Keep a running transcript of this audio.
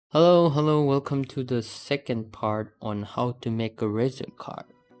Hello, welcome to the second part on how to make a Razer card.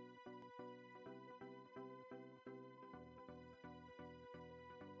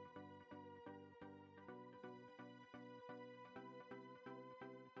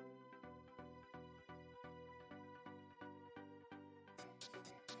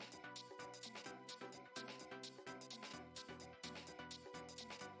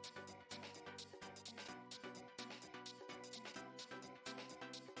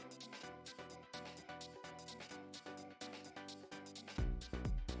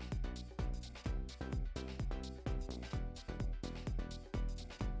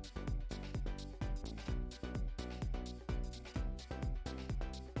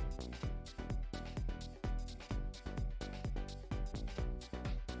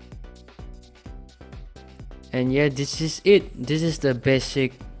 And yeah, this is it. This is the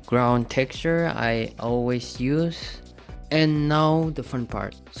basic ground texture I always use. And now the fun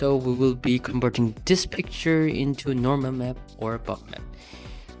part. So we will be converting this picture into normal map or bump map.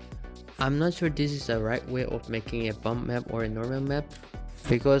 I'm not sure this is the right way of making a bump map or a normal map,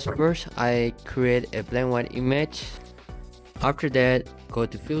 because first I create a blank white image. After that, go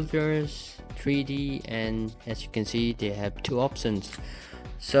to filters, 3D, and as you can see they have two options,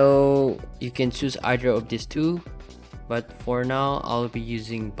 so you can choose either of these two, but for now I'll be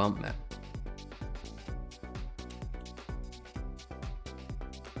using bump map.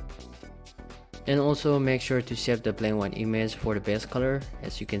 And also make sure to save the blank white image for the base color,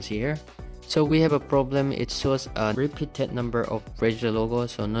 as you can see here. So we have a problem, it shows a repeated number of Razer logo,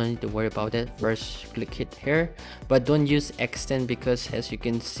 so no need to worry about that. First click it here, but don't use extend because as you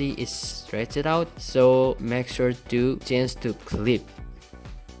can see it's stretched out, so make sure to change to clip.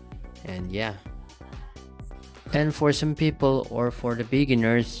 And yeah, and for some people or for the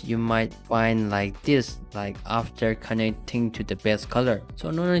beginners, you might find like this, like after connecting to the base color, so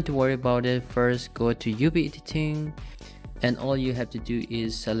no need to worry about it. First go to UV editing, and all you have to do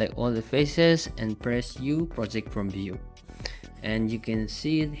is select all the faces and press U, project from view, and you can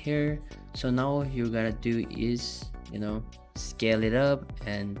see it here. So now you're gonna do is, scale it up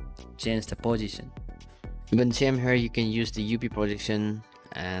and change the position. Even same here, you can use the UV projection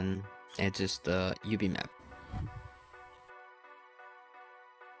and adjust the UV map.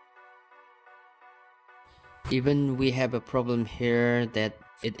 Even we have a problem here that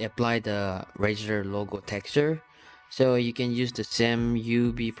it applied the Razer logo texture, so you can use the same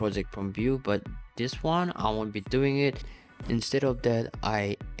UV project from view, but this one I won't be doing it. Instead of that,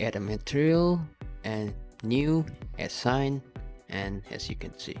 I add a material and new assign, and as you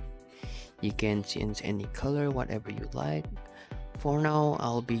can see, you can change any color whatever you like. For now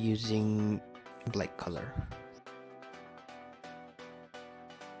I'll be using black color.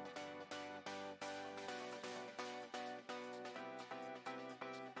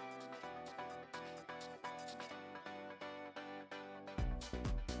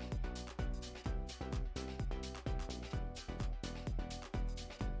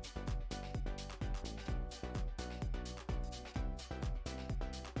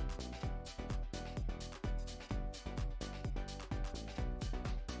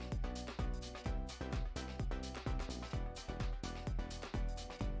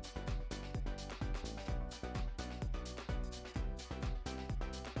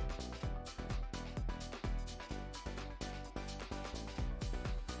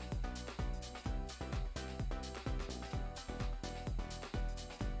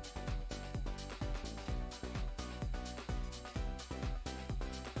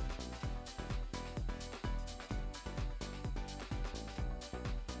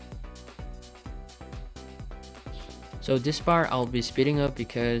 So this part I'll be speeding up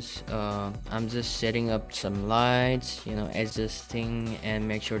because I'm just setting up some lights, adjusting, and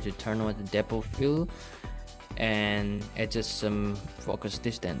make sure to turn on the depth of field and adjust some focus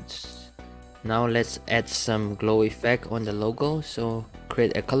distance. Now let's add some glow effect on the logo. So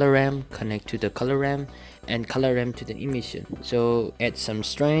create a color ramp, connect to the color ramp, and color ramp to the emission. So add some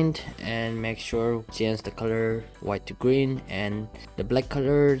strength and make sure change the color white to green, and the black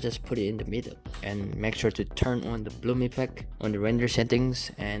color just put it in the middle, and make sure to turn on the bloom effect on the render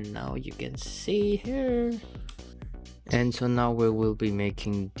settings. And now you can see here. And so now we will be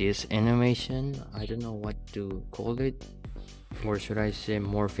making this animation. I don't know what to call it, or should I say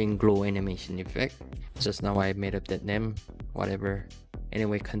morphing glow animation effect. Just now I made up that name, whatever.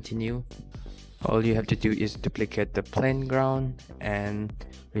 Anyway, continue. All you have to do is duplicate the plain ground and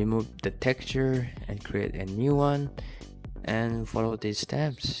remove the texture and create a new one, and follow these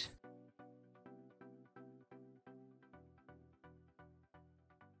steps.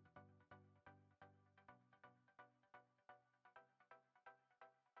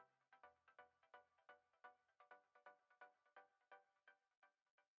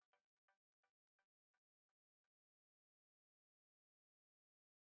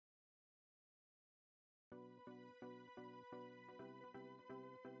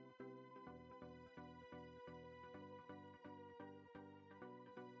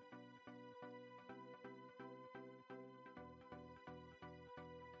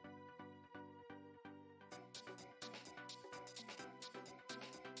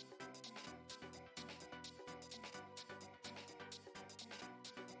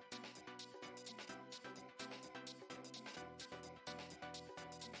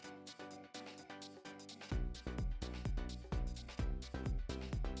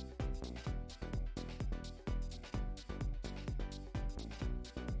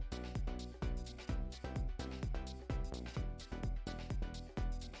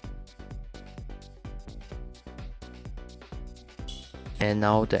 And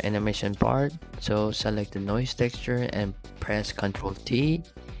now the animation part. So select the noise texture and press Ctrl T.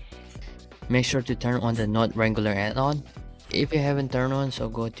 Make sure to turn on the Not Wrangler add-on. If you haven't turned on, so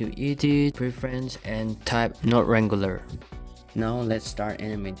go to Edit, Preference, and type Not Wrangler. Now let's start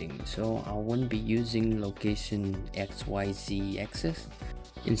animating. So I won't be using location XYZ axis.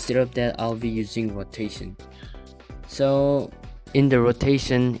 Instead of that, I'll be using rotation. So in the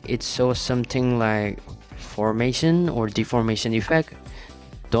rotation, it shows something like formation or deformation effect.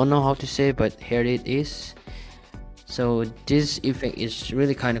 Don't know how to say, but here it is. So this effect is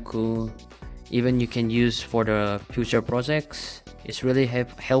really kind of cool. Even you can use for the future projects. It's really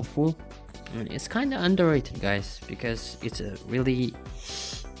helpful. And it's kind of underrated, guys, because it's a really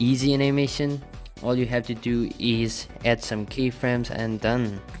easy animation. All you have to do is add some keyframes and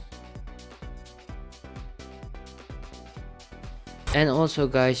done. And also,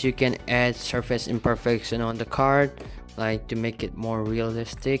 guys, you can add surface imperfection on the card, like to make it more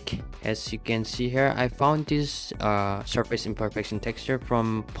realistic. As you can see here, I found this surface imperfection texture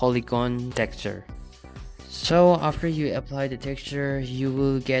from Polygon Texture. So after you apply the texture, you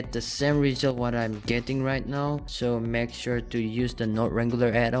will get the same result what I'm getting right now. So make sure to use the Not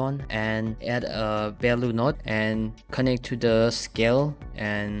Wrangler add-on and add a value node and connect to the scale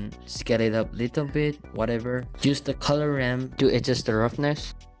and scale it up a little bit, whatever. Use the color ramp to adjust the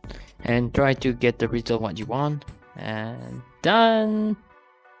roughness and try to get the result what you want. And done.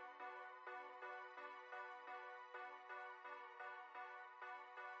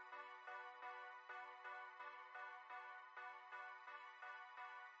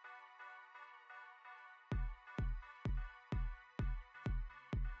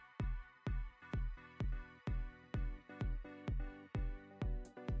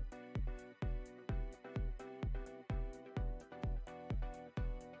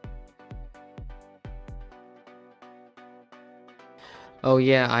 Oh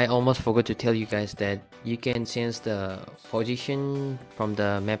yeah, I almost forgot to tell you guys that you can change the position from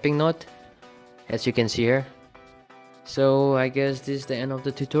the mapping node, as you can see here. So I guess this is the end of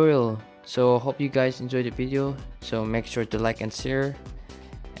the tutorial. So hope you guys enjoyed the video. So make sure to like and share.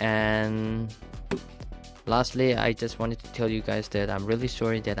 And lastly, I just wanted to tell you guys that I'm really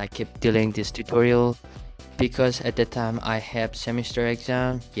sorry that I keep delaying this tutorial, because at the time I have semester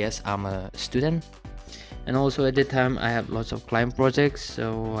exam. Yes, I'm a student. And also at the time I have lots of client projects,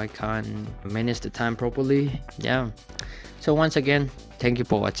 so I can't manage the time properly. Yeah, so once again, thank you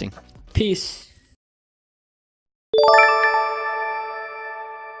for watching. Peace.